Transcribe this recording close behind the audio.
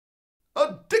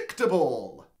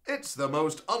Addictball! It's the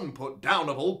most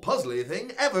unput-downable puzzly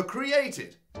thing ever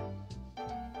created.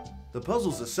 The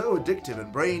puzzles are so addictive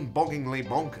and brain-boggingly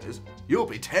bonkers, you'll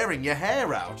be tearing your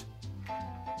hair out.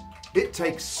 It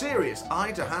takes serious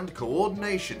eye-to-hand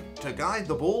coordination to guide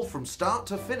the ball from start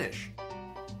to finish.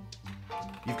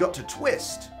 You've got to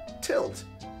twist, tilt,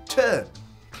 turn,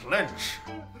 clench,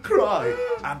 cry,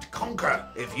 and conquer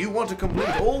if you want to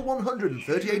complete all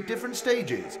 138 different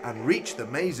stages and reach the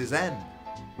maze's end.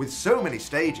 With so many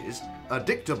stages,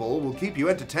 Addictball will keep you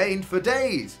entertained for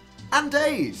days, and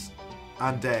days,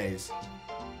 and days,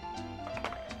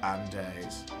 and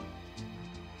days.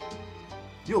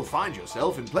 You'll find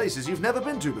yourself in places you've never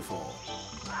been to before.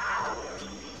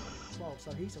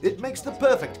 It makes the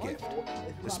perfect gift,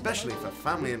 especially for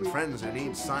family and friends who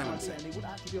need silencing.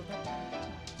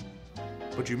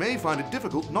 But you may find it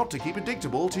difficult not to keep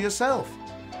Addictball to yourself.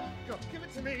 Give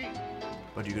it to me.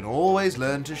 But you can always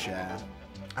learn to share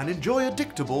and enjoy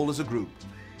Addictball as a group.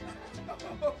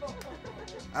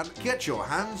 And get your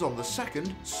hands on the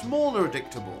second, smaller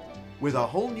Addictball with a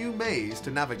whole new maze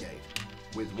to navigate.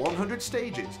 With 100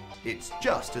 stages, it's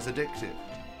just as addictive.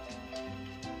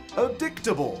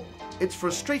 Addictball! It's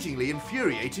frustratingly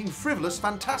infuriating, frivolous,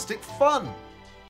 fantastic fun!